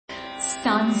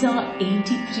Stanza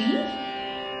 83.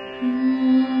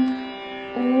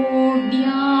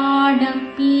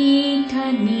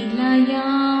 Odyadapithanilaya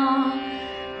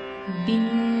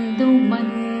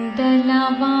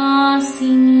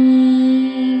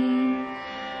Bindumandalavasini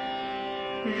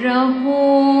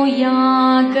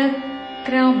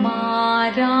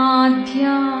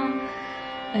Rahoyagakramaradhya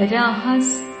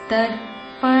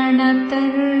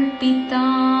Rahastarpanatarpita.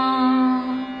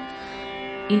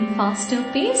 In faster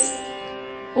pace.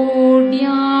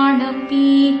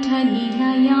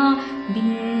 Odyadapithanilaya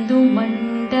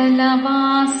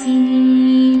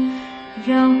Bindumandalavasini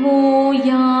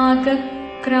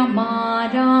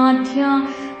Rahoyagakramaradhya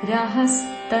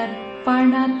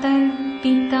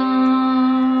Rahastarpanatarpita.